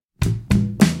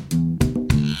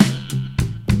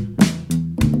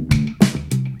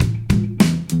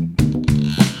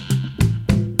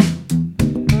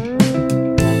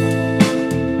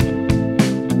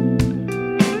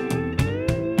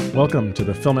Welcome to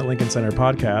the Film at Lincoln Center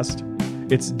podcast.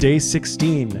 It's day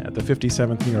 16 at the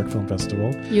 57th New York Film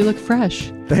Festival. You look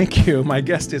fresh. Thank you. My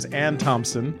guest is Anne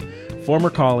Thompson,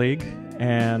 former colleague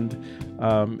and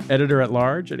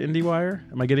editor-at-large at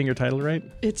IndieWire. Am I getting your title right?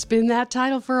 It's been that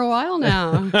title for a while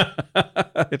now.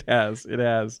 It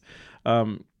has.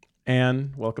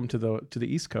 Anne, welcome to the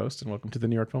East Coast and welcome to the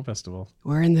New York Film Festival.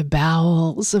 We're in the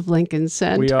bowels of Lincoln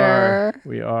Center.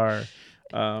 We are.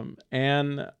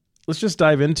 Anne, let's just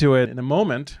dive into it. In a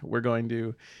moment, we're going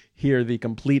to hear the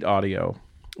complete audio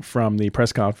from the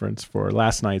press conference for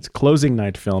last night's closing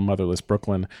night film, Motherless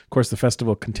Brooklyn. Of course, the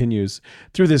festival continues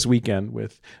through this weekend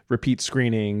with repeat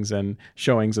screenings and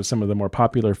showings of some of the more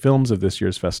popular films of this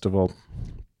year's festival.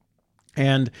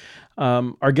 And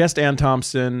our guest, Anne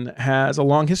Thompson, has a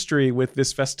long history with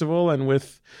this festival and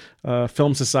with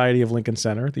Film Society of Lincoln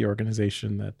Center, the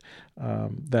organization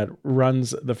that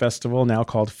runs the festival, now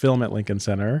called Film at Lincoln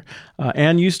Center.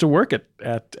 Anne used to work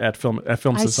at Film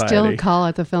Society. I still call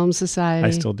it the Film Society.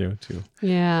 I still do too.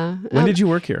 Yeah. When did you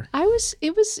work here?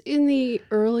 It was in the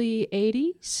early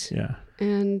 80s. Yeah.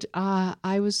 And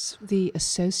I was the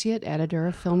associate editor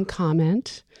of Film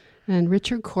Comment. And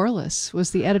Richard Corliss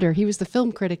was the editor. He was the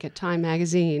film critic at Time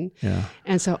magazine. Yeah.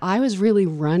 And so I was really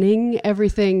running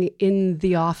everything in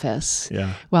the office.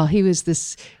 Yeah. While he was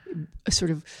this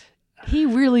he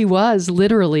really was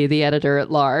literally the editor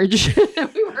at large.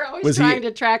 We were always trying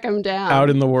to track him down. Out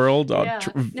in the world? Yeah.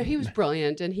 No, he was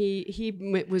brilliant. And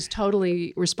he was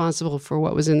totally responsible for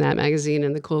what was in that magazine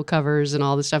and the cool covers and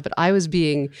all the stuff. But I was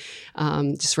being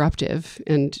disruptive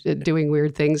and doing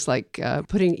weird things like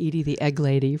putting Edie the Egg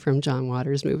Lady from John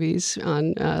Waters movies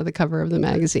on the cover of the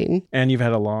magazine. And you've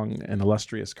had a long and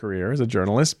illustrious career as a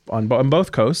journalist on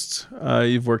both coasts.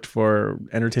 You've worked for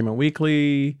Entertainment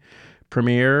Weekly,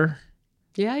 Premiere.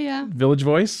 Yeah. Village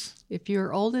Voice. If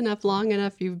you're old enough, long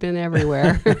enough, you've been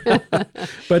everywhere. But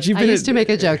I used to make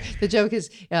a joke. The joke is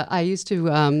I used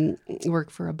to work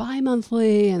for a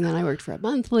bi-monthly, and then I worked for a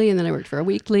monthly, and then I worked for a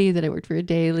weekly, then I worked for a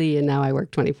daily, and now I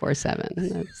work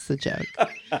 24/7. That's the joke.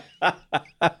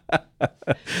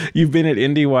 You've been at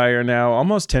IndieWire now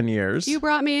almost 10 years. You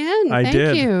brought me in. I did.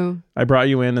 Thank you. I brought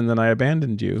you in, and then I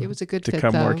abandoned you. It was a good to fit,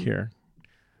 come though. work here.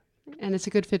 And it's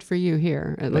a good fit for you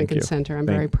here at Lincoln Center. I'm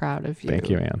very proud of you. Thank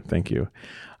you, Anne. Thank you.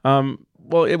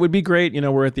 Well, it would be great.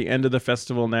 We're at the end of the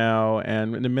festival now,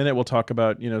 and in a minute we'll talk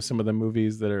about some of the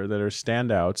movies that are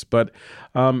standouts. But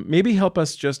maybe help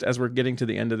us, just as we're getting to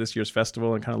the end of this year's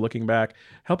festival and kind of looking back,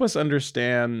 help us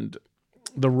understand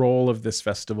the role of this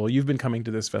festival. You've been coming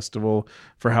to this festival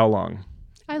for how long?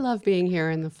 I love being here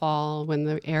in the fall when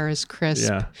the air is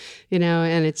crisp,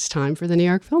 and it's time for the New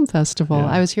York Film Festival. Yeah.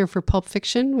 I was here for Pulp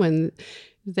Fiction when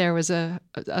there was a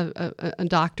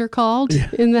doctor called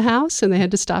in the house and they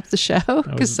had to stop the show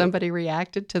because somebody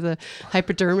reacted to the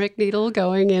hypodermic needle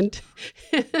going into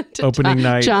opening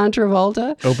night. John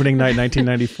Travolta. Opening night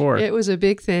 1994. It was a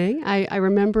big thing. I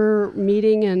remember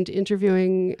meeting and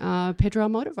interviewing Pedro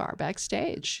Almodovar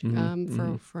backstage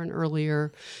for an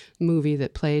earlier movie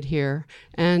that played here.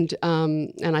 And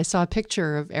I saw a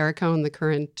picture of Eric Cohn, the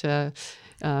current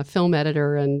film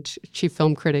editor and chief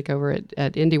film critic over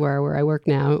at IndieWire, where I work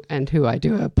now, and who I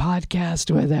do a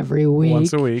podcast with every week.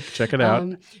 Once a week. Check it out.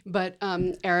 But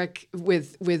Eric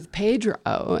with Pedro,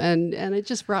 and it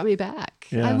just brought me back.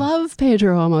 Yeah. I love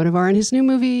Pedro Almodovar, and his new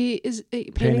movie is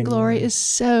Pain and Glory is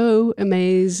so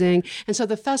amazing. And so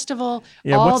the festival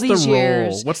all these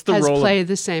years has played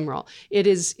the same role. It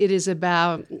is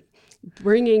about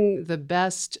bringing the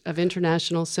best of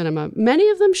international cinema, many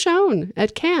of them shown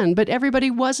at Cannes, but everybody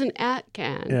wasn't at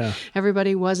Cannes. Yeah.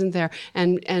 Everybody wasn't there,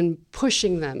 and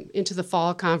pushing them into the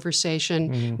fall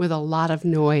conversation with a lot of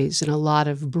noise and a lot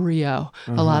of brio,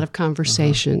 a lot of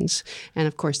conversations. And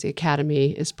of course, the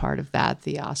Academy is part of that.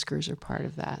 The Oscars are part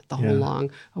of that. The whole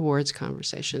long awards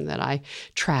conversation that I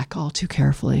track all too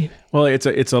carefully. Well, it's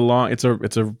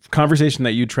a conversation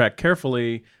that you track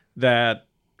carefully that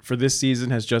for this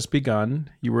season has just begun.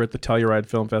 You were at the Telluride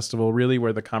Film Festival, really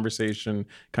where the conversation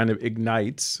kind of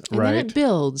ignites, and right? And then it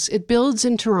builds. It builds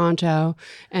in Toronto,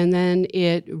 and then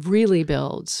it really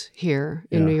builds here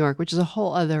in New York, which is a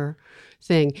whole other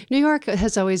thing. New York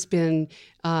has always been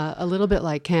a little bit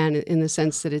like Cannes in the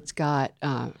sense that it's got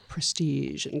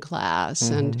prestige and class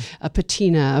and a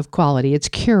patina of quality. It's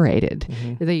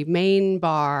curated. The main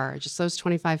bar, just those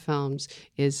 25 films,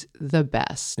 is the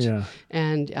best. Yeah.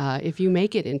 And if you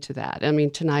make it into that, I mean,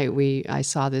 tonight I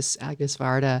saw this Agnes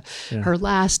Varda, her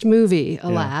last movie,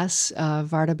 alas,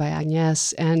 Varda by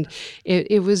Agnes, and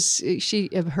it was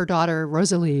her daughter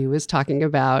Rosalie was talking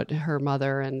about her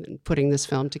mother and putting this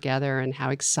film together and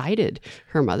how excited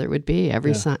her mother would be every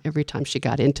every time she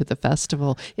got into the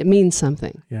festival. It means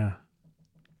something. Yeah.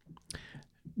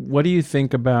 What do you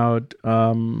think about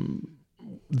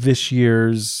this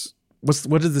year's?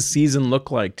 What does the season look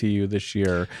like to you this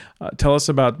year? Tell us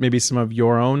about maybe some of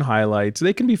your own highlights.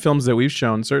 They can be films that we've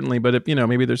shown, certainly, but if,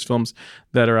 maybe there's films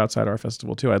that are outside our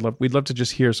festival too. We'd love to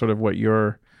just hear sort of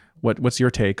what's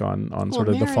your take on sort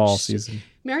of the fall season.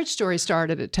 Marriage Story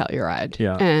started at Telluride.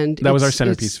 Yeah, and that was our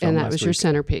centerpiece film. And that was your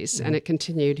centerpiece, and it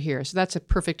continued here. So that's a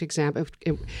perfect example.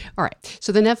 All right,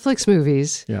 so the Netflix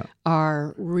movies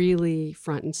are really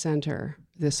front and center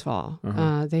this fall.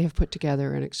 They have put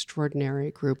together an extraordinary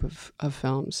group of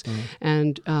films.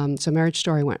 And so Marriage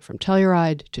Story went from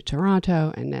Telluride to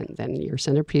Toronto, and then your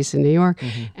centerpiece in New York.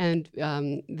 And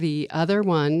the other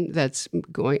one that's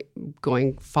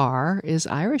going far is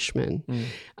Irishman.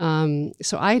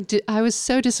 So I was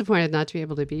so disappointed not to be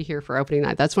able to be here for opening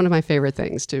night. That's one of my favorite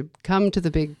things, to come to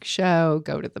the big show,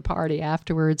 go to the party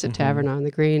afterwards at Tavern on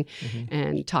the Green,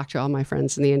 and talk to all my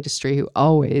friends in the industry who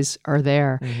always are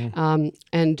there.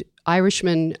 And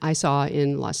Irishman I saw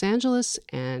in Los Angeles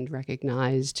and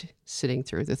recognized, sitting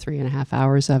through the 3.5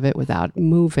 hours of it without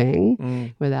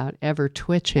moving, without ever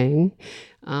twitching,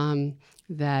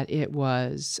 that it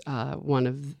was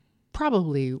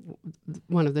probably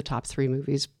one of the top 3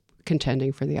 movies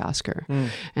contending for the Oscar.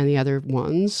 And the other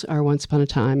ones are Once Upon a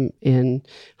Time in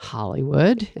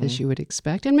Hollywood, as you would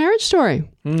expect, and Marriage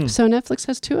Story. So Netflix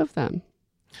has 2 of them.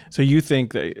 So you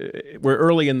think that we're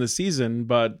early in the season,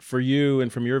 but for you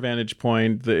and from your vantage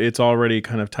point, it's already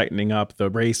kind of tightening up the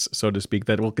race, so to speak,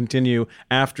 that will continue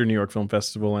after New York Film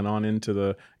Festival and on into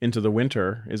the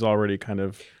winter is already kind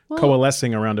of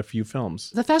coalescing around a few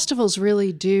films. The festivals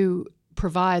really do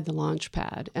provide the launch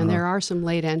pad, and there are some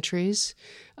late entries.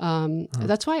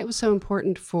 That's why it was so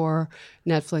important for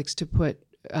Netflix to put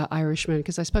Irishman,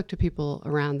 because I spoke to people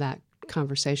around that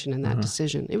conversation and that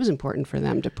decision. It was important for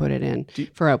them to put it in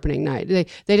for opening night. They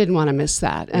didn't want to miss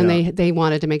that, and they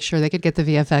wanted to make sure they could get the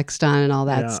VFX done and all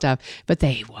that stuff, but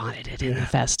they wanted it in the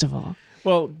festival.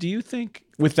 Well, do you think,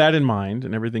 with that in mind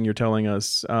and everything you're telling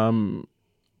us, and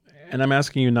I'm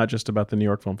asking you not just about the New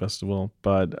York Film Festival,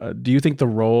 but do you think the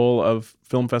role of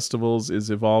film festivals is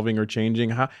evolving or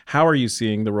changing? How are you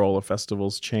seeing the role of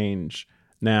festivals change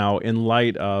now in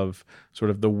light of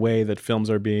sort of the way that films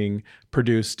are being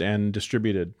produced and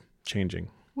distributed changing?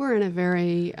 We're in a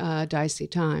very dicey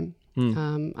time.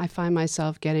 I find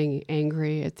myself getting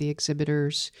angry at the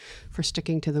exhibitors for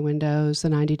sticking to the windows, the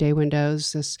 90-day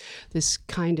windows, this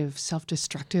kind of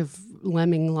self-destructive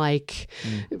lemming-like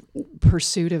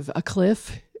pursuit of a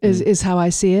cliff is how I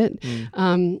see it.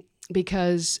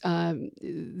 Because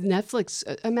Netflix,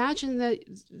 imagine that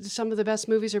some of the best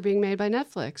movies are being made by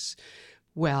Netflix.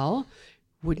 Well,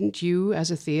 wouldn't you,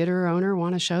 as a theater owner,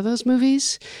 want to show those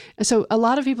movies? And so a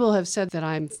lot of people have said that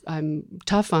I'm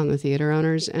tough on the theater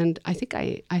owners, and I think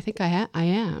I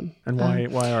am. And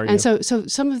why are you? And so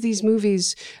some of these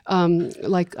movies,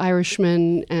 like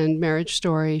Irishman and Marriage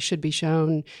Story, should be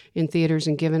shown in theaters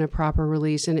and given a proper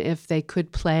release. And if they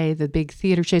could play the big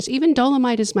theater chains, even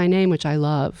Dolomite Is My Name, which I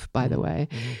love, by the way,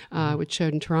 which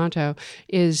showed in Toronto,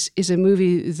 is a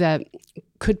movie that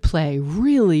could play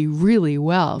really, really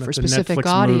well for specific Netflix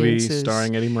audiences. Movie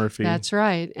starring Eddie Murphy. That's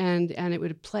right, and it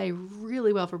would play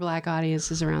really well for Black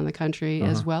audiences around the country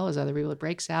as well as other people. It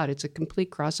breaks out. It's a complete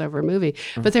crossover movie.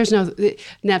 But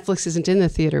Netflix isn't in the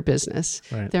theater business.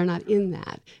 Right. They're not in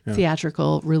that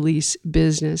theatrical release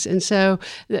business, and so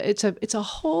it's a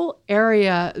whole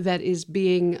area that is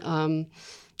being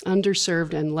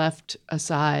underserved and left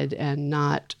aside and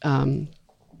not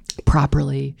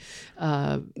properly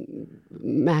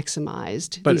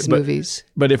maximized, these movies.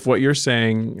 But if what you're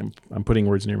saying, I'm putting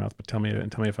words in your mouth, but tell me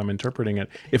if I'm interpreting it.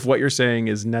 If what you're saying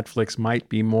is Netflix might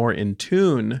be more in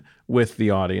tune with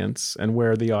the audience and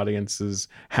where the audience's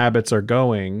habits are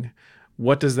going,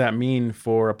 what does that mean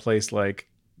for a place like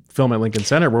Film at Lincoln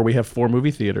Center, where we have 4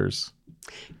 movie theaters?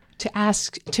 To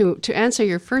answer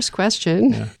your first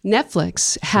question,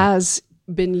 Netflix has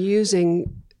been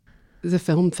using the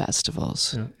film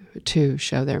festivals to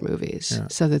show their movies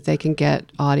so that they can get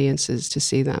audiences to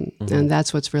see them. And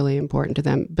that's what's really important to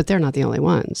them. But they're not the only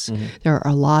ones. There are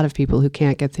a lot of people who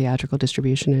can't get theatrical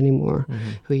distribution anymore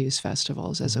who use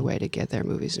festivals as a way to get their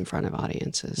movies in front of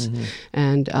audiences.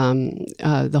 And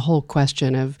the whole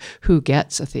question of who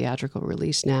gets a theatrical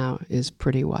release now is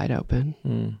pretty wide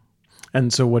open.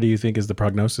 And so what do you think is the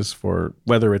prognosis for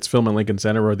whether it's Film at Lincoln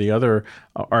Center or the other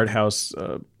art house,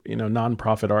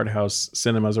 nonprofit art house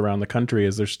cinemas around the country?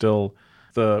 Is there still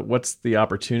what's the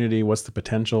opportunity? What's the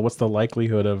potential? What's the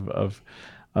likelihood of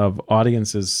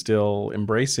audiences still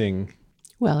embracing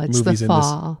Well, it's the movies in this.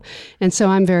 fall. And so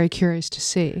I'm very curious to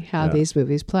see how these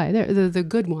movies play. The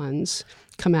good ones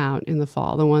come out in the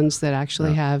fall, the ones that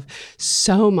actually have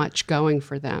so much going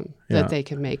for them that they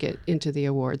can make it into the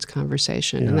awards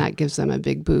conversation, and that gives them a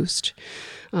big boost.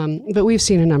 But we've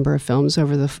seen a number of films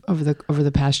over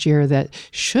the past year that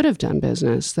should have done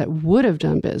business, that would have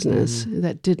done business,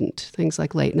 that didn't. Things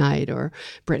like Late Night or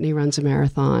Brittany Runs a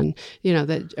Marathon,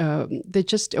 that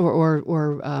just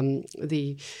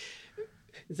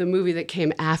the movie that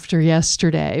came after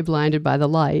yesterday, Blinded by the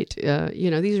Light.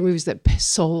 These are movies that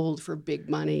sold for big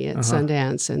money at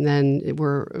Sundance and then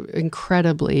were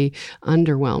incredibly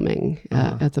underwhelming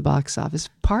at the box office,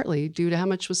 partly due to how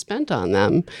much was spent on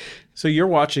them. So you're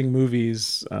watching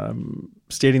movies,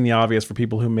 stating the obvious for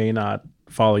people who may not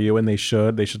follow you, and they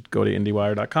should. They should go to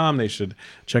IndieWire.com. They should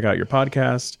check out your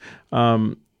podcast.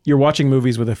 You're watching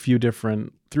movies with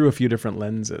through a few different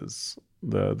lenses.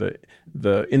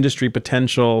 The industry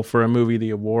potential for a movie,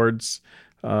 the awards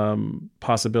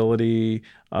possibility,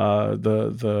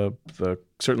 the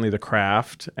certainly the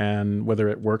craft, and whether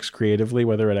it works creatively,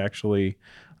 whether it actually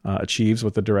achieves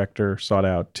what the director sought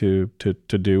out to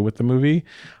do with the movie.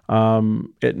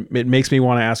 It makes me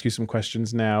want to ask you some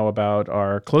questions now about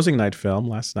our closing night film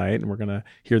last night, and we're going to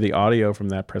hear the audio from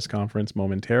that press conference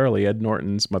momentarily. Ed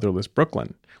Norton's Motherless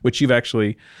Brooklyn, which you've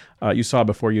actually you saw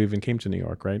before you even came to New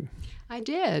York, right? I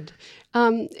did.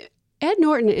 Ed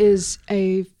Norton is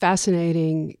a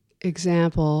fascinating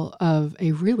example of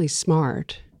a really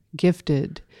smart,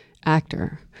 gifted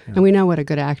actor. Yeah. And we know what a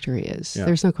good actor he is. Yeah.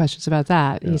 There's no questions about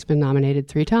that. Yeah. He's been nominated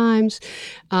 3 times.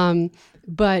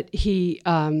 But he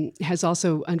has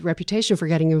also a reputation for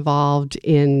getting involved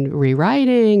in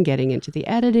rewriting, getting into the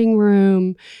editing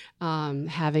room,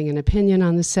 having an opinion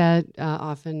on the set,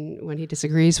 often when he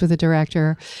disagrees with the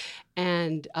director.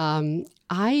 And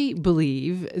I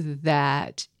believe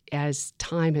that as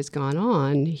time has gone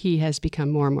on, he has become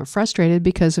more and more frustrated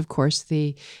because, of course,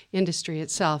 the industry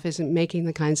itself isn't making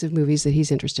the kinds of movies that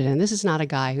he's interested in. This is not a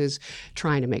guy who's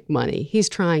trying to make money. He's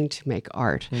trying to make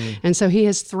art. And so he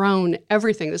has thrown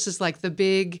everything. This is like the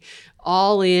big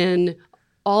all-in,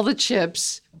 all the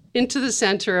chips into the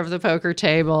center of the poker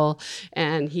table,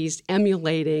 and he's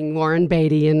emulating Warren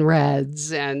Beatty in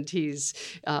Reds, and he's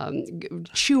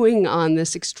chewing on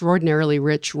this extraordinarily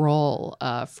rich role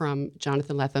from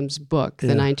Jonathan Letham's book,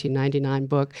 the 1999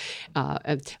 book,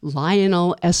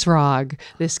 Lionel Esrog,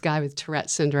 this guy with Tourette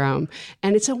syndrome.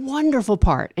 And it's a wonderful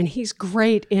part, and he's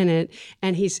great in it,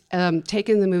 and he's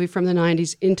taken the movie from the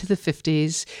 90s into the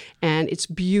 50s, and it's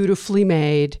beautifully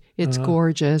made. It's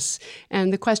gorgeous.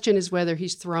 And the question is whether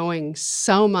he's throwing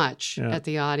so much at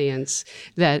the audience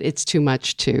that it's too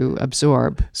much to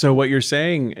absorb. So what you're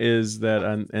saying is that,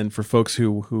 and for folks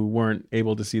who weren't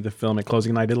able to see the film at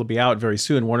closing night, it'll be out very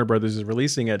soon. Warner Brothers is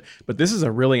releasing it. But this is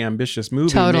a really ambitious movie.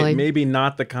 Totally. Maybe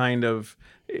not the kind of,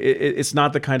 it's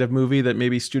not the kind of movie that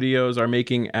maybe studios are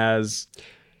making as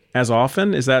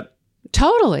often. Is that?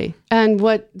 Totally. And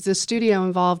what the studio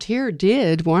involved here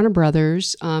did, Warner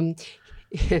Brothers,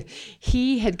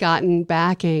 he had gotten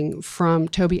backing from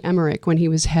Toby Emmerich when he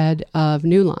was head of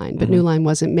New Line, but New Line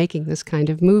wasn't making this kind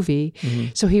of movie.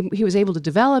 So he was able to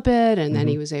develop it, and then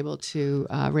he was able to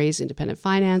raise independent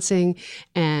financing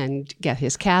and get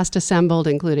his cast assembled,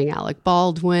 including Alec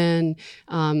Baldwin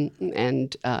and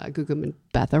Gugu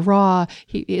Mbatha-Raw.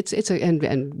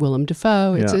 And Willem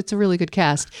Dafoe. It's a really good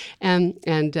cast, and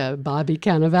Bobby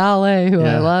Cannavale, who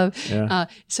I love.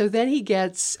 So then he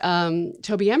gets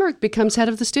Toby Emmerich becomes head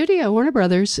of the studio, Warner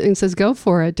Brothers, and says, "Go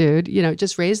for it, dude.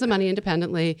 Just raise the money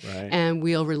independently, and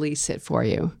we'll release it for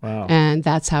you." Wow. And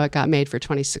that's how it got made for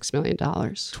 $26 million.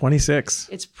 26.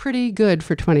 It's pretty good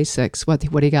for 26. What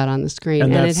he got on the screen,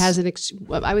 and it has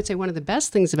I would say one of the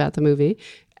best things about the movie.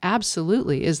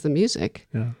 Absolutely is the music.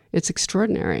 Yeah. It's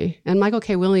extraordinary. And Michael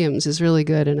K. Williams is really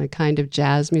good in a kind of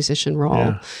jazz musician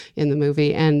role in the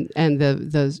movie. And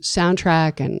the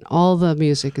soundtrack and all the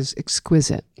music is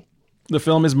exquisite. The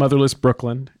film is Motherless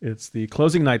Brooklyn. It's the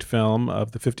closing night film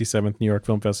of the 57th New York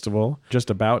Film Festival. Just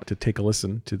about to take a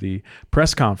listen to the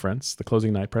press conference, the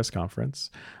closing night press conference.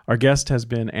 Our guest has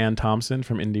been Anne Thompson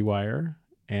from IndieWire.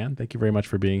 Anne, thank you very much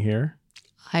for being here.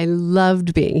 I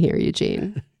loved being here,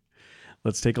 Eugene.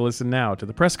 Let's take a listen now to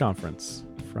the press conference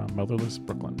from Motherless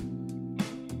Brooklyn.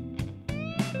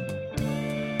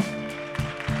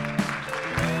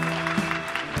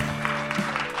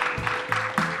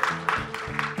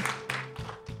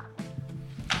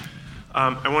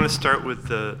 I want to start with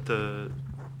the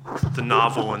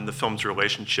novel and the film's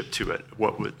relationship to it.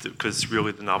 Because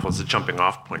really the novel is a jumping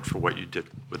off point for what you did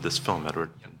with this film, Edward.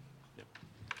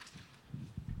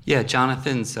 Yeah,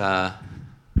 Jonathan's.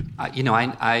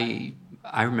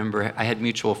 I remember I had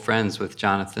mutual friends with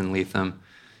Jonathan Lethem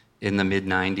in the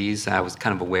mid-'90s. I was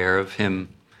kind of aware of him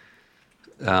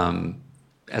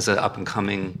as an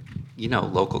up-and-coming,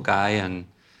 local guy, and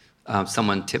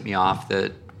someone tipped me off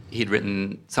that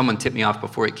someone tipped me off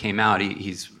before it came out.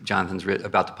 Jonathan's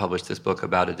about to publish this book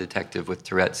about a detective with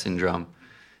Tourette syndrome,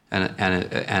 and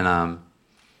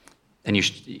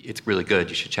it's really good.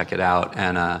 You should check it out.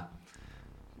 And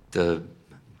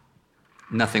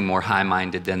nothing more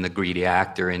high-minded than the greedy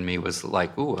actor in me was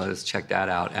like, ooh, let's check that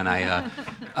out. And I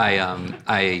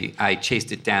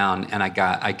chased it down, and I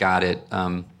got it.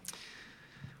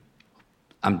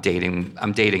 I'm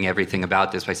dating everything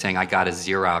about this by saying I got a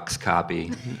Xerox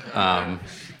copy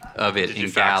of it. Did in you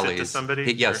fax galleys. It to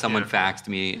somebody? Yeah, someone faxed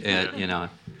me it,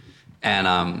 and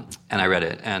I read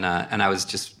it, and I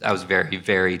was very,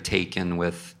 very taken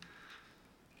with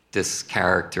this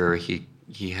character. He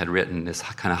had written this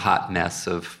kind of hot mess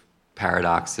of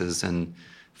paradoxes and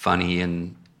funny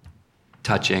and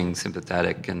touching,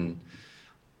 sympathetic, and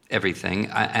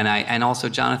everything. And also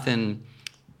Jonathan,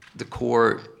 the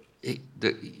core.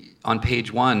 On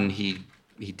page 1, he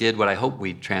did what I hope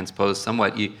we transposed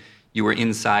somewhat. You were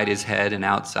inside his head and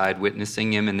outside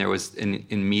witnessing him, and there was an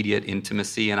immediate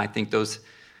intimacy. And I think those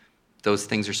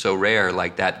things are so rare.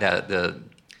 Like that the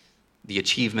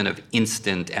achievement of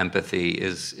instant empathy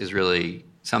is really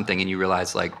something. And you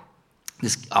realize, like,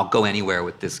 I'll go anywhere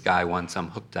with this guy once I'm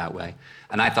hooked that way.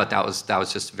 And I thought that was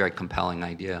just a very compelling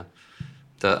idea.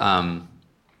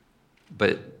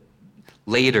 But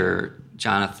later,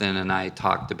 Jonathan and I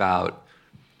talked about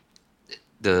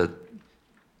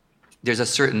there's a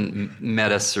certain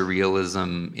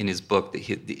meta-surrealism in his book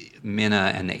that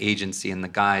Minna and the agency and the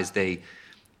guys, they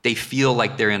feel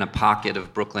like they're in a pocket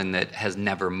of Brooklyn that has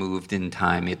never moved in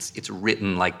time. It's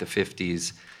written like the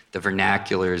 50s, the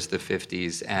vernacular is the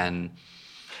 50s. And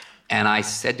I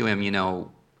said to him,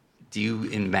 do you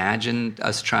imagine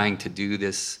us trying to do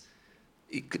this?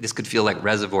 This could feel like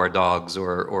Reservoir Dogs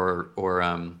or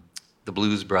the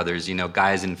Blues Brothers,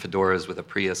 guys in fedoras with a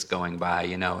Prius going by,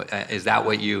 is that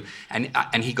what you,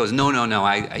 and he goes, no,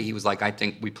 he was like, I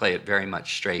think we play it very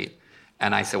much straight.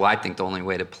 And I said, well, I think the only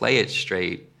way to play it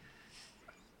straight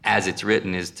as it's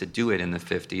written is to do it in the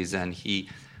 50s. And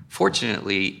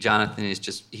fortunately, Jonathan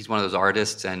he's one of those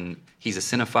artists, and he's a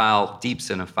cinephile, deep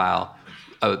cinephile,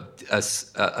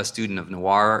 a student of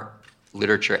noir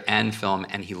literature and film,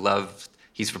 and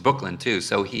he's from Brooklyn too,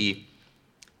 so he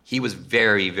was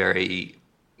very, very,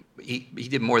 he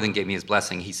did more than gave me his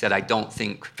blessing. He said, I don't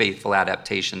think faithful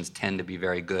adaptations tend to be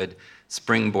very good.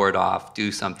 Springboard off,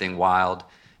 do something wild.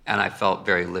 And I felt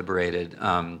very liberated.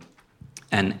 And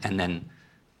then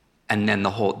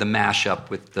the mashup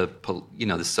with the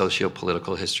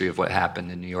socio-political history of what happened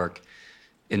in New York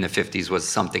in the 50s was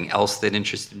something else that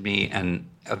interested me. And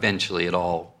eventually it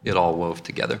all wove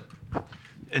together.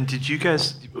 And did you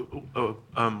guys,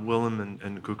 Willem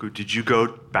and Gugu, did you go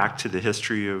back to the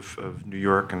history of New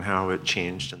York and how it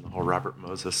changed in the whole Robert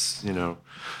Moses,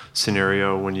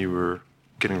 scenario when you were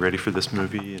getting ready for this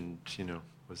movie? And,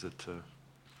 was it...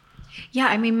 Yeah,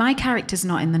 I mean, my character's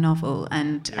not in the novel,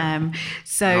 and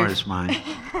so... Nor is mine.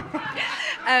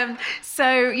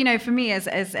 So, for me, as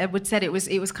Edward said, it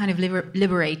was kind of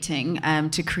liberating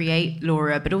to create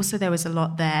Laura, but also there was a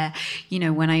lot there.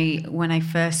 When I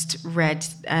first read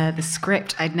the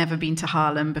script, I'd never been to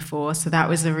Harlem before, so that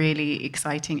was a really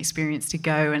exciting experience to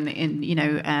go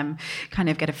and kind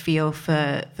of get a feel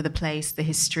for the place, the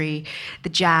history, the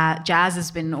jazz. Jazz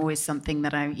has been always something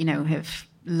that I have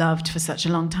loved for such a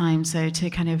long time, so to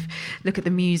kind of look at the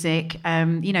music,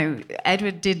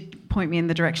 Edward did point me in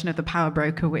the direction of The Power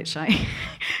Broker, which I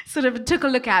sort of took a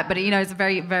look at, but it's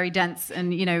very, very dense,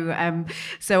 and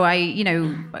so I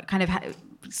kind of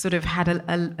sort of had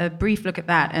a brief look at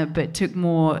that, but took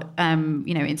more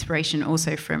inspiration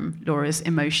also from Laura's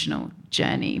emotional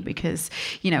journey, because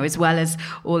as well as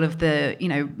all of the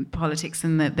politics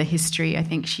and the history, I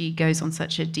think she goes on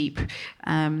such a deep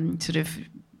sort of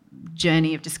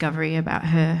journey of discovery about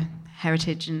her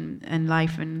heritage and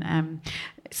life, and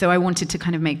so I wanted to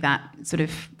kind of make that sort of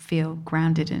feel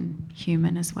grounded and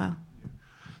human as well.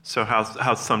 So how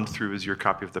thumbed through is your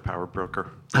copy of The Power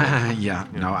Broker?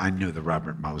 No, I knew the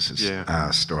Robert Moses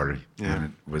story, and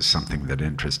it was something that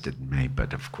interested me,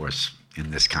 but of course, in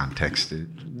this context,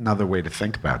 another way to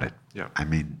think about it. Yeah. I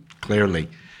mean, clearly,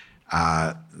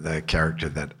 the character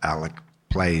that Alec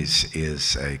plays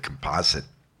is a composite.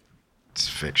 It's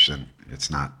fiction.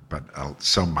 It's not, but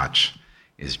so much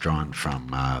is drawn from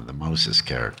the Moses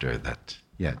character that,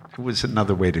 it was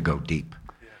another way to go deep.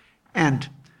 Yeah. And,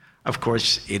 of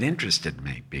course, it interested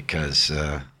me because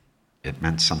it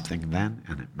meant something then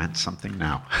and it meant something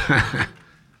now.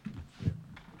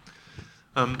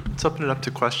 Let's open it up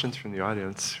to questions from the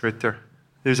audience. Right there.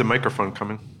 There's a microphone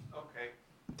coming. Okay.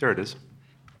 There it is.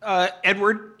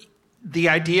 Edward, the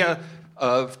idea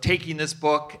of taking this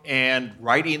book and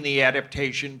writing the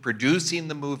adaptation, producing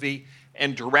the movie,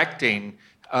 and directing,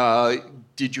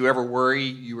 did you ever worry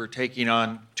you were taking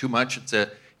on too much?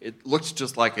 It looks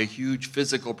just like a huge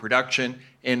physical production.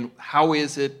 And how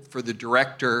is it for the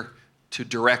director to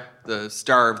direct the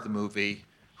star of the movie,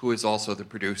 who is also the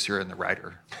producer and the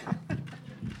writer?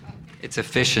 It's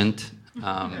efficient.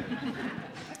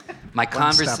 My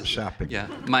One-stop shopping. Yeah,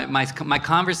 my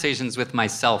conversations with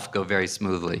myself go very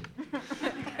smoothly.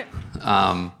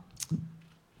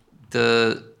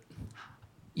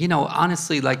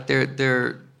 Honestly, like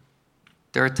there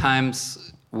are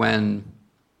times when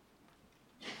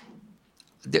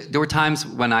there were times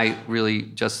when I really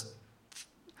just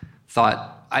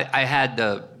thought I had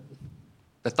the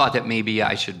thought that maybe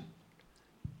I should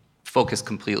focus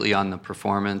completely on the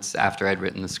performance after I'd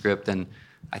written the script, and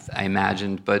I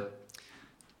imagined, but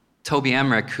Toby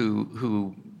Emmerich,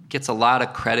 who gets a lot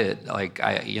of credit,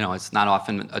 it's not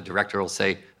often a director will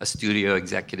say a studio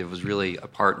executive was really a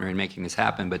partner in making this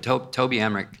happen, but Toby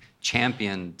Emmerich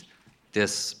championed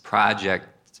this project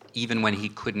even when he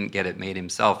couldn't get it made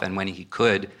himself, and when he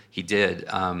could, he did.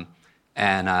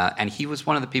 And he was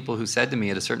one of the people who said to me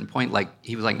at a certain point,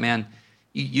 he was like, "Man,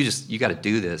 you got to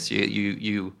do this.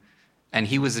 And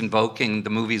he was invoking the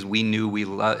movies we knew we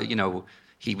loved.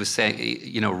 He was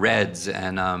saying, Reds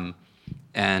and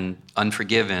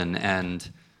Unforgiven and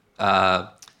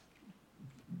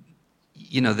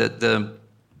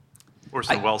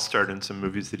Orson Welles starred in some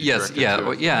movies that he directed.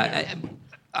 Yes,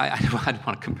 I don't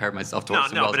want to compare myself to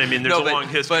Orson Welles. But I mean, there's a long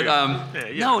history.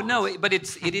 But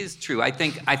it is true. I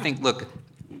think. Look,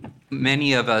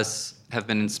 many of us have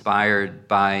been inspired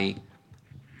by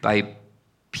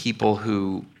people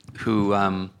who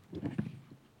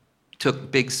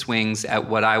took big swings at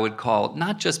what I would call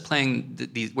not just wearing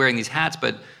these hats,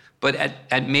 but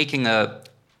at making a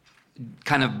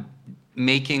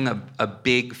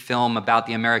big film about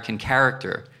the American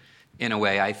character. In a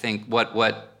way, I think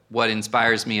what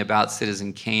inspires me about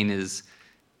Citizen Kane is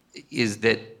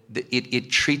that it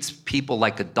treats people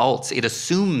like adults. It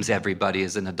assumes everybody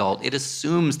is an adult. It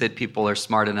assumes that people are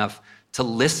smart enough to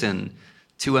listen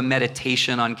to a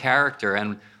meditation on character.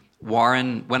 And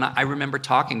Warren, when I remember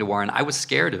talking to Warren, I was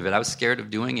scared of it. I was scared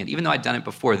of doing it. Even though I'd done it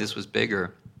before, this was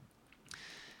bigger.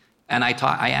 And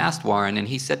I asked Warren, and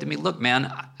he said to me, "Look,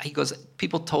 man," he goes,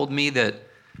 "people told me that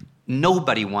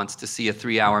nobody wants to see a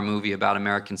 3-hour movie about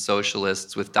American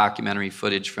socialists with documentary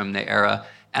footage from the era."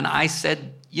 And I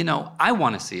said, I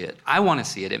want to see it. I want to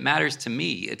see it. It matters to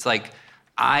me. It's like,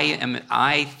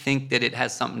 I think that it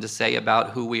has something to say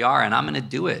about who we are, and I'm going to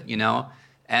do it,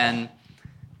 And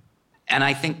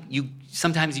I think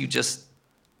sometimes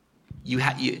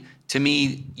to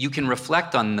me, you can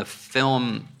reflect on the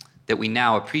film that we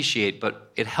now appreciate,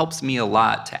 but it helps me a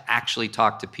lot to actually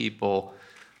talk to people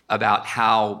about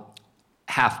how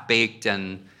half-baked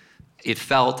and it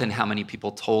felt, and how many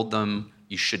people told them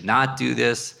you should not do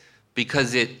this,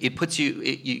 because it puts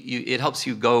it helps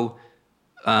you go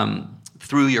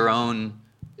through your own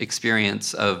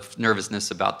experience of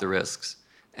nervousness about the risks.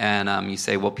 And you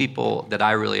say, well, people that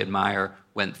I really admire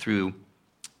went through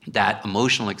that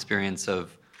emotional experience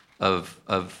of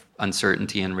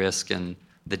uncertainty and risk and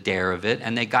the dare of it,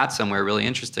 and they got somewhere really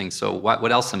interesting. So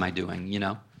what else am I doing?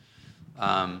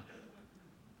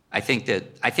 I think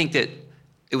that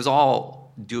it was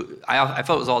all I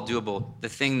felt it was all doable. The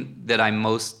thing that I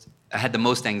had the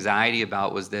most anxiety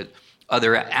about was that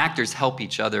other actors help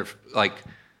each other,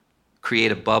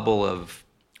 create a bubble of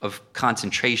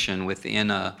concentration within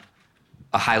a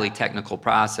highly technical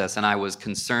process, and I was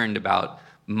concerned about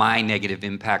my negative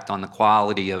impact on the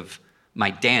quality of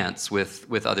my dance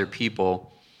with other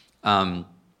people.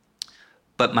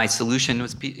 But my solution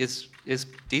is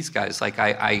these guys.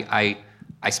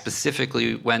 I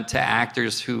specifically went to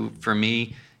actors who, for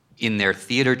me, in their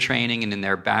theater training and in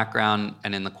their background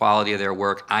and in the quality of their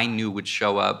work, I knew would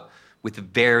show up with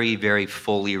very, very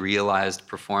fully realized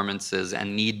performances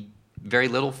and need very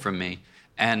little from me,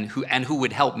 and who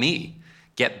would help me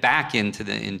get back into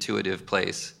the intuitive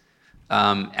place.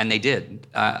 And they did.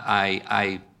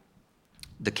 The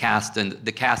cast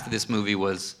of this movie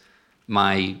was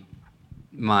my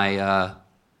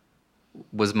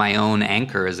own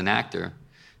anchor as an actor,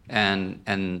 and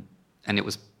it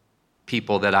was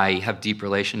people that I have deep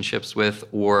relationships with,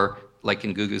 or like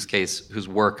in Gugu's case, whose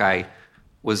work I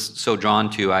was so drawn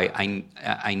to.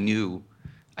 I knew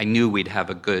we'd have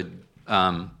a good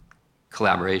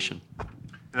collaboration.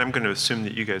 And I'm going to assume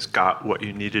that you guys got what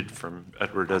you needed from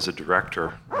Edward as a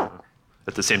director.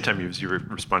 at the same time you were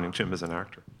responding to him as an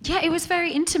actor. Yeah, it was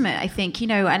very intimate, I think,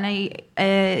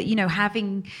 and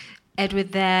having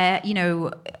Edward there,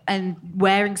 and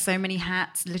wearing so many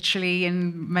hats, literally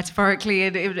and metaphorically,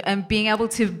 and being able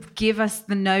to give us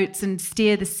the notes and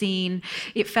steer the scene.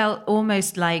 It felt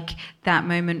almost like that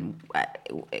moment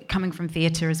coming from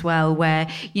theatre as well, where,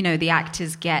 the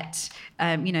actors get,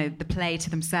 the play to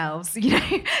themselves.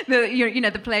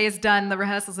 The play is done, the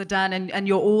rehearsals are done, and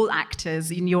you're all actors.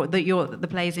 The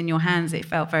play is in your hands. It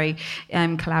felt very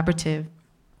collaborative.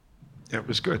 It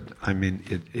was good. I mean,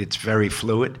 it's very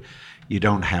fluid. You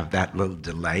don't have that little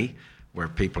delay where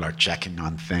people are checking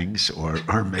on things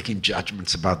or making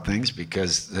judgments about things,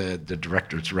 because the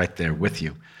director's right there with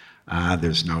you.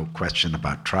 There's no question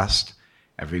about trust.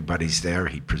 Everybody's there.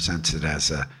 He presents it as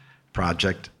a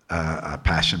project, a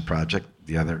passion project.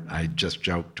 The other, I just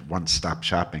joked, one-stop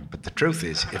shopping. But the truth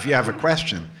is, if you have a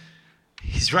question,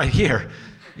 he's right here,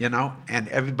 and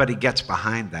everybody gets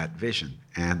behind that vision.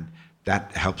 And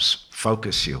that helps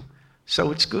focus you.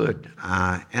 So it's good.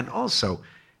 And also,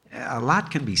 a lot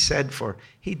can be said for,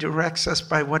 he directs us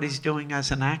by what he's doing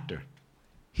as an actor.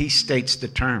 He states the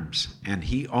terms, and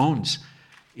he owns,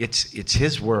 it's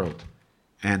his world.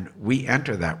 And we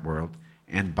enter that world,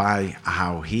 and by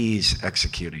how he's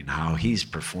executing, how he's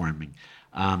performing,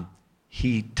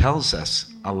 he tells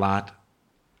us a lot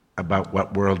about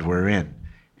what world we're in.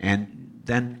 And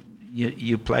then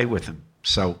you play with him.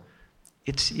 So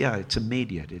it's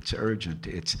immediate, it's urgent,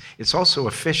 it's also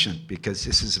efficient, because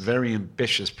this is a very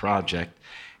ambitious project,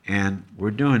 and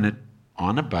we're doing it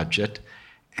on a budget,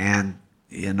 and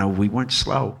we weren't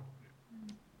slow.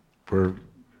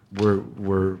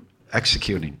 We're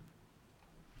executing.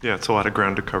 Yeah, it's a lot of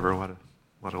ground to cover, a lot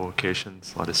of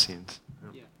locations, a lot of scenes.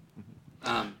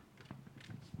 Yeah.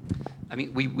 I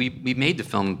mean, we made the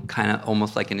film kind of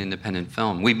almost like an independent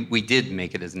film. We did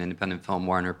make it as an independent film.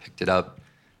 Warner picked it up,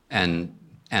 and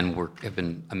have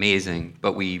been amazing.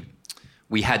 But we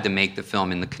had to make the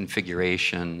film in the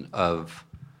configuration of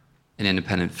an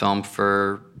independent film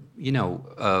for,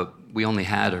 we only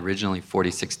had originally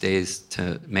 46 days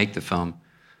to make the film,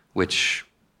 which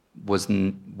was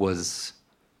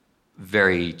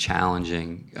very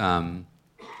challenging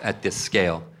at this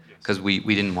scale, because we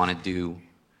didn't want it to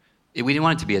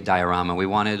be a diorama. We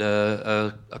wanted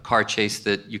a car chase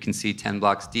that you can see 10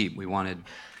 blocks deep.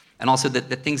 And also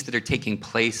the things that are taking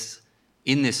place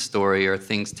in this story are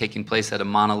things taking place at a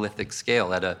monolithic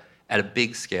scale, at a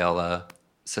big scale, a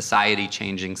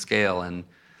society-changing scale. And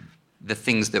the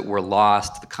things that were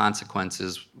lost, the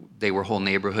consequences, they were whole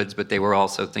neighborhoods, but they were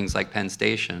also things like Penn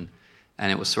Station.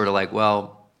 And it was sort of like,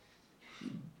 well,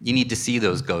 you need to see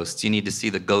those ghosts. You need to see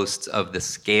the ghosts of the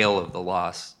scale of the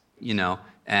loss,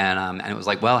 And it was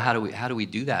like, well, how do we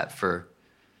do that for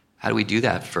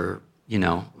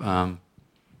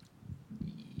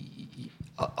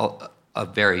a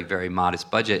very, very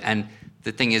modest budget? And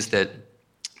the thing is that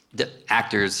the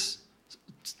actors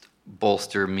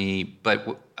bolster me,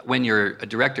 but when you're a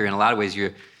director, in a lot of ways,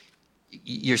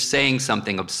 you're saying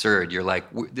something absurd. You're like,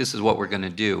 this is what we're going to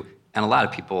do, and a lot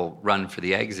of people run for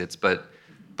the exits, but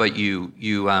you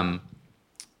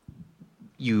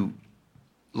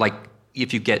like,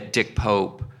 if you get Dick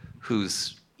Pope,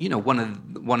 who's one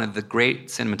of the great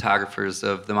cinematographers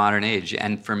of the modern age,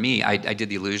 and for me, I did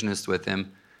The Illusionist with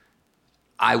him.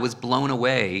 I was blown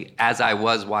away as I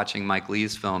was watching Mike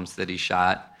Leigh's films that he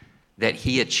shot, that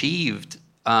he achieved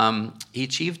a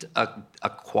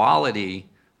quality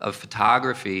of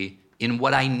photography in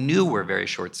what I knew were very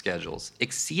short schedules,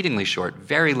 exceedingly short,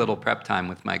 very little prep time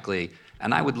with Mike Leigh.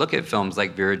 And I would look at films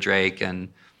like Vera Drake and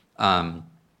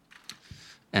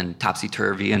Topsy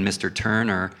Turvy and Mr.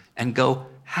 Turner and go,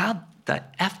 how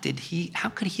could he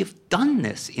have done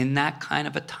this in that kind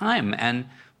of a time? And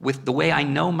with the way I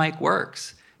know Mike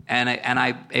works.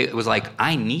 It was like,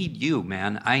 I need you,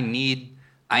 man. I need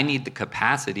the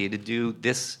capacity to do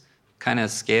this kind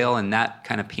of scale and that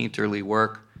kind of painterly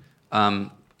work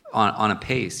on a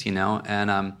pace,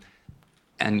 And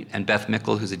Beth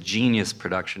Mickle, who's a genius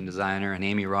production designer, and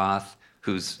Amy Roth,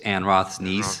 who's Anne Roth's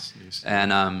niece.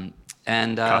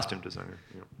 And costume designer.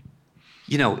 Yeah.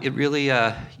 It really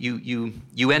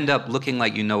you end up looking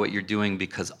like you know what you're doing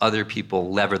because other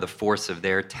people lever the force of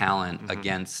their talent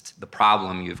against the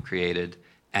problem you've created,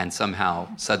 and somehow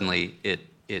suddenly it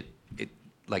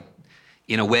like,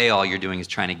 in a way, all you're doing is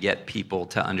trying to get people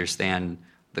to understand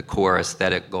the core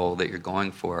aesthetic goal that you're going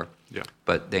for. Yeah.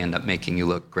 But they end up making you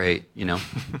look great, Yeah.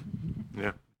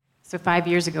 So 5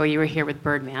 years ago, you were here with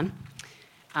Birdman,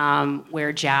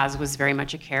 where jazz was very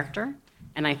much a character.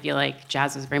 And I feel like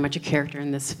jazz was very much a character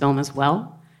in this film as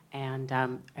well. And I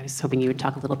was hoping you would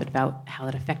talk a little bit about how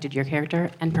that affected your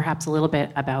character, and perhaps a little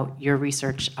bit about your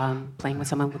research playing with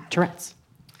someone with Tourette's.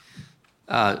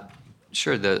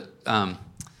 Sure.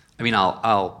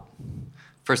 I'll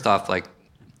first off, like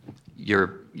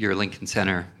your Lincoln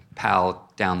Center pal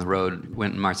down the road,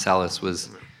 Wynton Marsalis, was,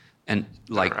 and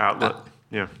like Our outlet.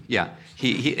 yeah.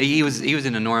 He was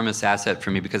an enormous asset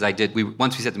for me because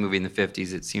once we set the movie in the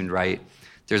 50s, it seemed right.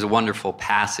 There's a wonderful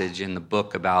passage in the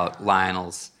book about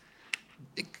Lionel's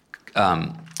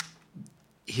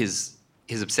his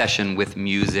obsession with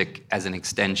music as an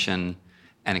extension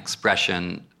and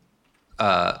expression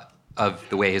of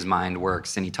the way his mind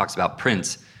works, and he talks about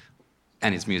Prince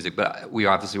and his music, but we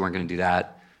obviously weren't going to do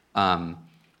that. I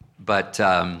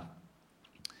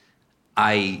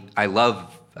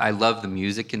love the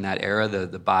music in that era,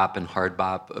 the bop and hard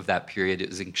bop of that period. It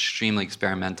was extremely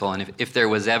experimental, and if there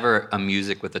was ever a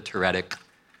music with a Tourettic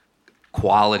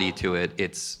quality to it,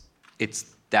 it's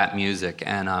that music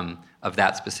and of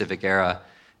that specific era.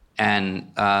 And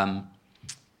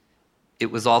it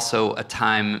was also a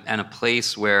time and a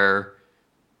place where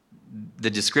the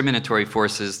discriminatory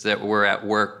forces that were at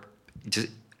work,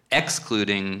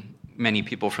 excluding many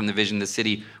people from the vision of the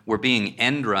city, were being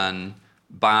end-run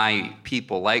by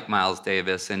people like Miles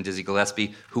Davis and Dizzy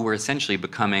Gillespie, who were essentially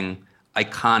becoming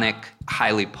iconic,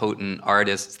 highly potent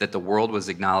artists that the world was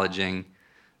acknowledging.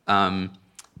 And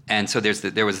so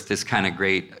there was this kind of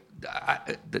great,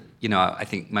 I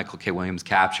think Michael K. Williams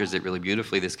captures it really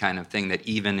beautifully, this kind of thing that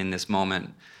even in this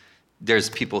moment, there's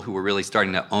people who were really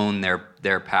starting to own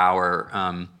their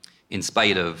power in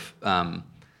spite of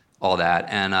all that.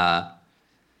 And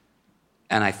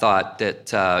I thought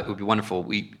that it would be wonderful.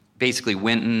 Basically,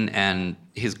 Wynton and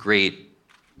his great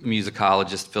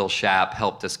musicologist Phil Schaap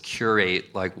helped us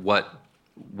curate like what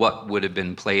would have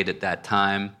been played at that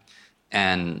time,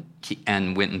 and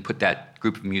Wynton put that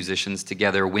group of musicians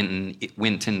together.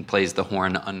 Wynton plays the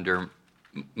horn under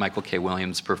Michael K.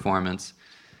 Williams' performance,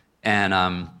 and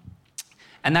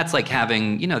that's like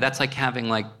having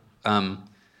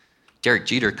Derek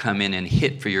Jeter come in and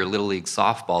hit for your Little League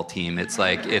softball team. It's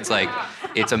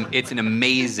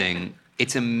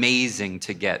amazing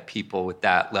to get people with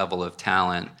that level of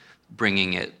talent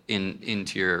bringing it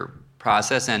into your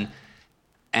process,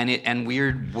 and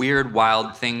weird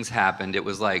wild things happened. It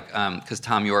was like because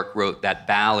Tom York wrote that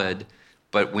ballad,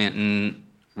 but Wynton,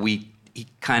 he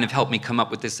kind of helped me come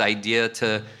up with this idea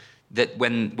that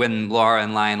when Laura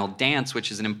and Lionel dance,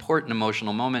 which is an important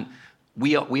emotional moment,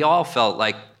 we all felt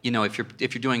like, if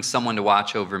you're doing Someone to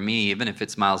Watch Over Me, even if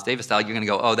it's Miles Davis style, you're going to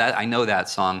go, oh, that I know that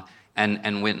song.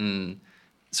 And Wynton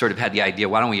sort of had the idea,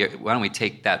 why don't we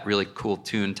take that really cool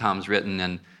tune Tom's written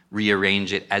and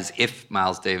rearrange it as if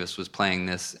Miles Davis was playing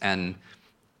this, and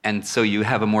so you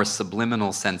have a more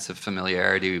subliminal sense of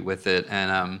familiarity with it.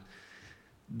 And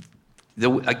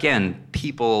again,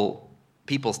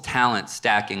 people's talent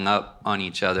stacking up on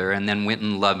each other, and then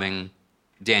Wynton loving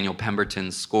Daniel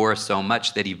Pemberton's score so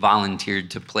much that he volunteered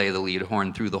to play the lead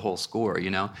horn through the whole score,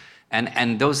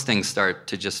 and those things start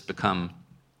to just become,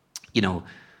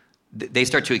 they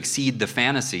start to exceed the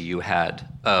fantasy you had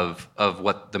of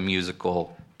what the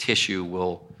musical tissue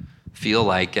will feel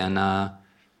like. And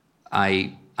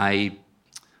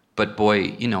but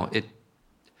boy,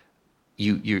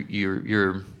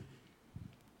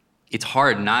 it's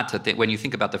hard not to think, when you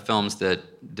think about the films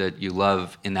that you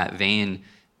love in that vein,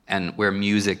 and where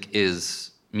music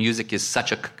is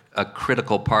such a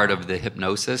critical part of the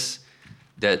hypnosis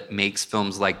that makes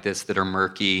films like this that are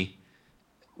murky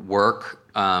work.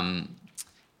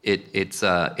 It's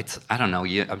I don't know.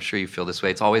 I'm sure you feel this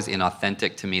way. It's always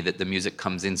inauthentic to me that the music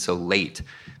comes in so late,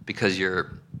 because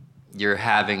you're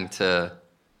having to.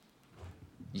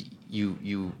 You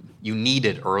need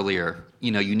it earlier.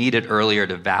 You need it earlier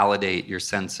to validate your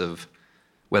sense of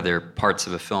whether parts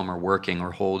of a film are working or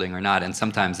holding or not. And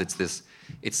sometimes it's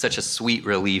such a sweet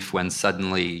relief when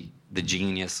suddenly the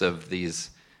genius of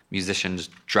these musicians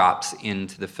drops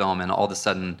into the film, and all of a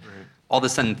sudden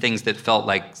things that felt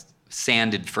like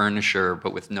sanded furniture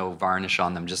but with no varnish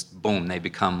on them, just boom, they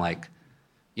become like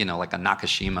a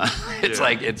Nakashima.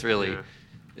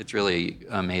 It's really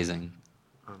amazing.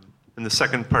 And the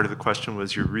second part of the question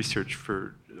was your research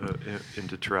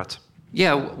into Tourette's.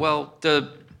 Yeah, well, the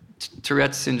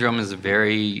Tourette's syndrome is a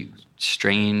very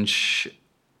strangely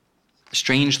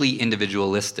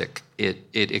individualistic. It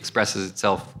expresses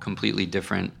itself completely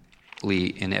differently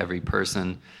in every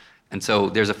person. And so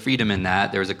there's a freedom in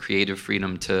that. There's a creative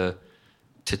freedom to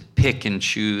pick and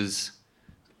choose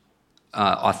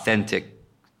authentic,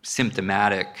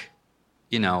 symptomatic,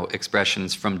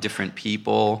 expressions from different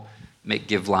people.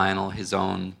 Give Lionel his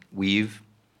own weave.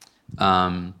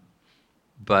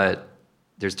 but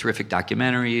there's terrific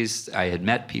documentaries. I had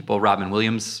met people. Robin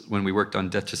Williams, when we worked on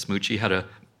Death to Smoochy, had a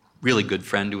really good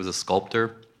friend who was a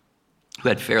sculptor who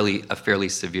had a fairly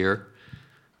severe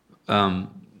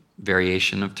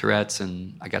variation of Tourette's,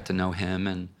 and I got to know him.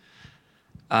 And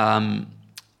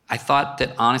I thought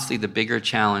that honestly the bigger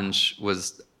challenge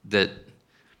was that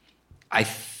I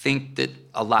think that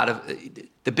a lot of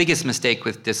the biggest mistake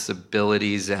with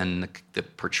disabilities and the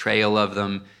portrayal of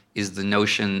them is the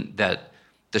notion that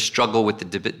the struggle with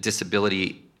the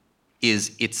disability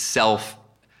is itself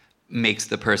makes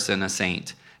the person a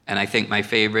saint. And I think my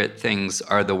favorite things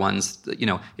are the ones that,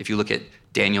 if you look at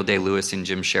Daniel Day-Lewis and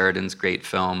Jim Sheridan's great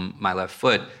film, My Left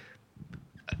Foot,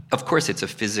 of course it's a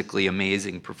physically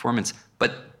amazing performance,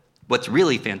 but what's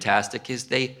really fantastic is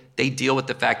they deal with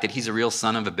the fact that he's a real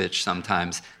son of a bitch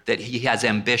sometimes, that he has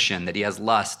ambition, that he has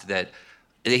lust, that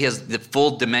he has the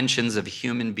full dimensions of a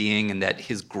human being, and that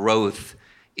his growth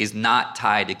is not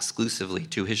tied exclusively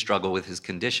to his struggle with his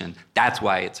condition. That's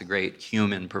why it's a great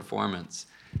human performance.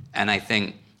 And I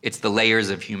think it's the layers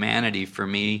of humanity for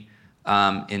me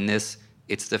in this.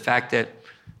 It's the fact that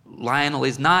Lionel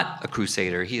is not a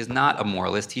crusader. He is not a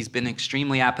moralist. He's been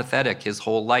extremely apathetic his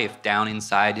whole life, down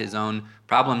inside his own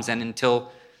problems. And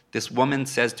until this woman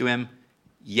says to him,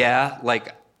 yeah,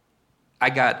 like,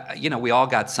 we all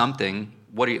got something.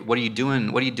 What are you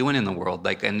doing? What are you doing in the world?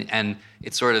 Like, and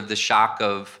it's sort of the shock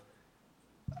of,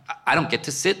 I don't get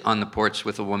to sit on the porch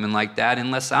with a woman like that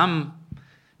unless I'm,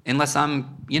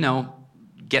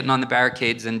 getting on the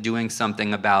barricades and doing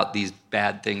something about these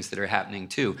bad things that are happening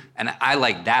too. And I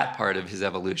like that part of his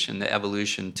evolution, the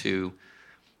evolution to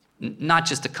not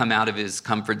just to come out of his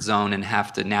comfort zone and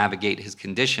have to navigate his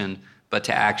condition, but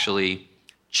to actually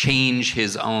change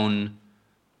his own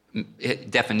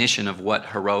definition of what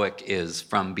heroic is,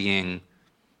 from being,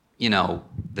 the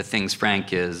things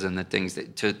Frank is and the things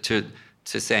that to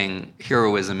saying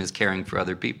heroism is caring for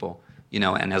other people,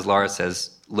 and as Laura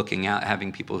says, looking out,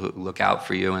 having people who look out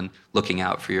for you and looking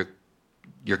out for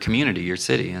your community, your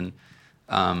city. And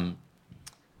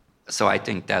so I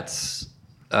think that's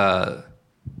the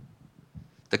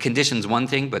condition's one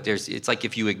thing, but it's like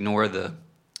if you ignore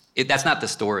that's not the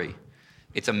story.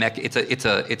 It's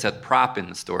a prop in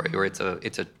the story, or it's a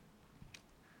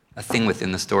thing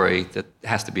within the story that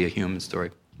has to be a human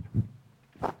story.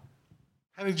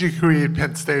 How did you create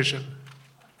Penn Station?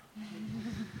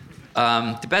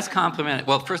 The best compliment,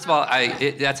 well, first of all,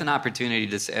 that's an opportunity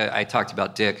to say, I talked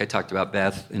about Dick, I talked about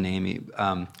Beth and Amy.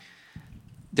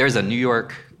 There's a New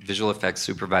York visual effects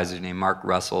supervisor named Mark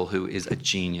Russell who is a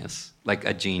genius. Like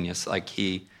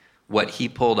what he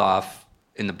pulled off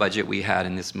in the budget we had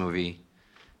in this movie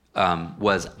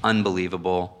was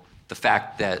unbelievable. The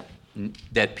fact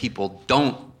that people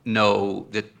don't know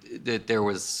that there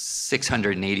was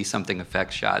 680 something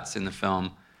effect shots in the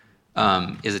film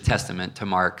is a testament to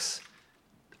Mark's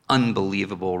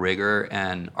unbelievable rigor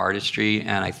and artistry.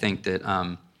 And I think that,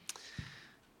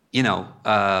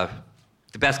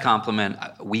 the best compliment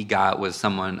we got was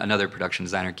another production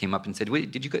designer came up and said,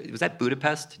 "Wait, was that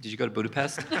Budapest? Did you go to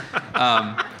Budapest?"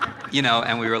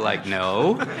 And we were like,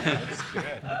 "No."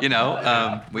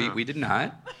 We did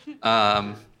not.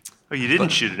 Oh, you didn't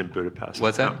shoot it in Budapest.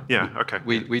 What's that? No. Yeah, okay.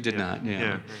 We did not,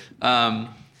 yeah.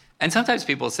 And sometimes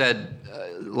people said,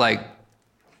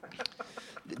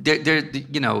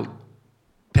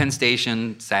 Penn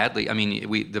Station, sadly, I mean,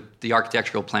 the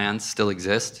architectural plans still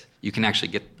exist. You can actually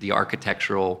get the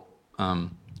architectural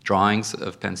drawings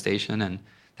of Penn Station, and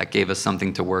that gave us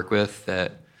something to work with.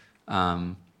 But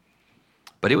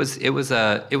it was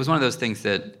one of those things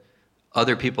that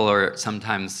other people are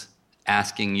sometimes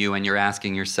asking you, and you're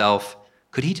asking yourself,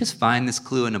 could he just find this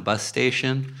clue in a bus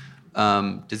station?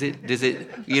 Does it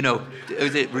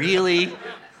really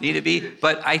need to be?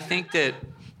 But I think that,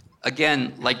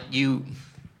 again,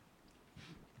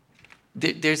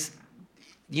 there's,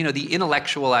 the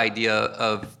intellectual idea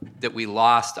of that we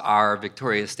lost our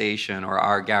Victoria Station or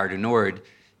our Gare du Nord.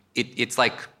 It's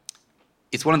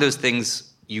one of those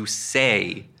things you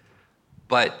say,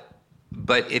 but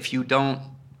if you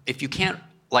can't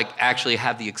actually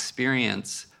have the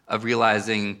experience of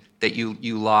realizing that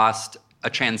you lost a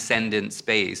transcendent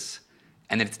space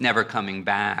and that it's never coming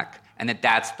back, and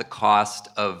that's the cost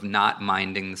of not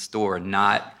minding the store,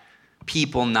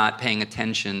 people not paying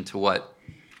attention to what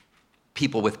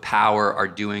people with power are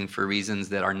doing for reasons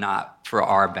that are not for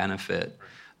our benefit.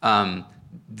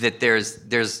 That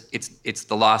it's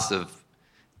the loss of,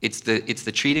 it's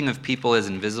the treating of people as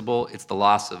invisible, it's the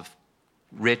loss of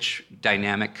rich,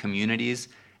 dynamic communities,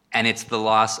 and it's the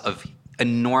loss of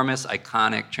enormous,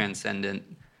 iconic, transcendent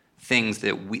things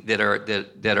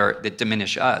that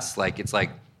diminish us.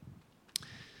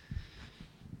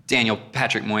 Daniel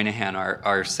Patrick Moynihan,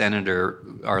 our senator,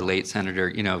 our late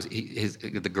senator,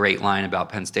 the great line about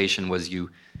Penn Station was you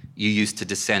used to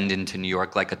descend into New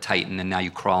York like a Titan, and now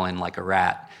you crawl in like a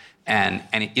rat. And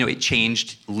it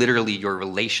changed literally your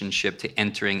relationship to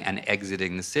entering and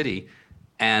exiting the city,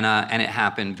 and it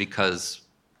happened because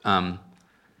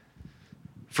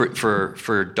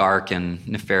for dark and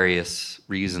nefarious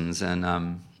reasons, and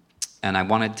I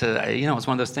wanted to, it was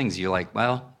one of those things. You're like,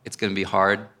 well, it's going to be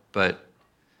hard, but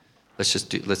let's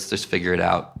just figure it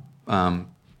out,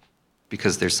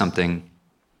 because there's something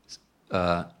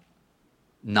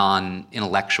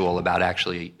non-intellectual about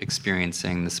actually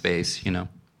experiencing the space,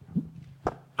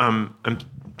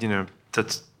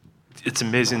 It's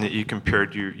amazing that you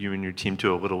compared you and your team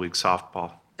to a Little League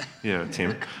softball,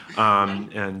 team,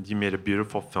 and you made a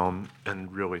beautiful film.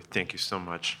 And really, thank you so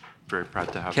much. Very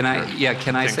proud to have you here.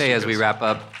 Can I say as we wrap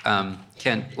up,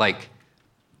 Ken,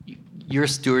 your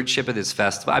stewardship of this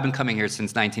festival? I've been coming here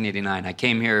since 1989. I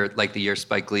came here the year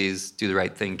Spike Lee's Do the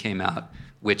Right Thing came out,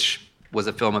 which was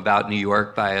a film about New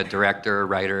York by a director,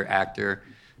 writer, actor,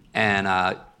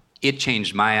 and it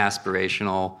changed my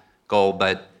aspirational goal.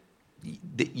 But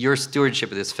your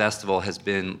stewardship of this festival has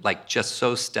been just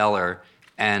so stellar,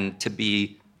 and to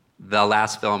be the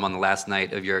last film on the last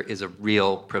night of is a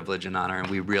real privilege and honor, and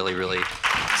we really, really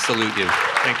salute you.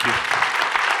 Thank you.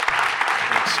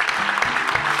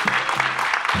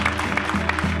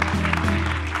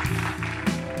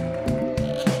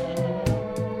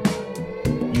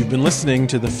 You've been listening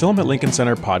to the Film at Lincoln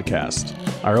Center podcast.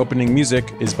 Our opening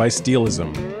music is by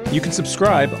Steelism. You can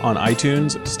subscribe on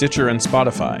iTunes, Stitcher, and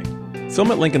Spotify.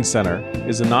 Film at Lincoln Center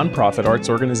is a nonprofit arts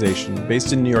organization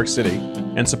based in New York City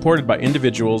and supported by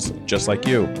individuals just like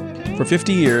you. For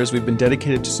 50 years, we've been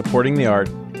dedicated to supporting the art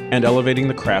and elevating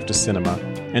the craft of cinema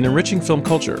and enriching film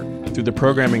culture through the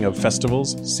programming of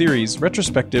festivals, series,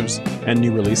 retrospectives, and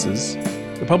new releases,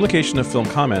 the publication of film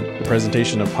comment, the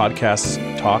presentation of podcasts,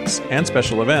 talks, and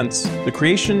special events, the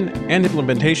creation and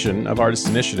implementation of artist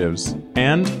initiatives,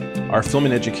 and our film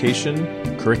and education,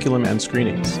 curriculum, and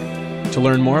screenings. To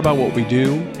learn more about what we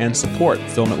do and support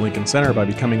Film at Lincoln Center by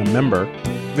becoming a member,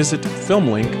 visit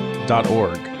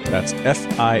filmlink.org. That's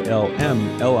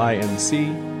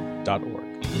FILMLINC.org.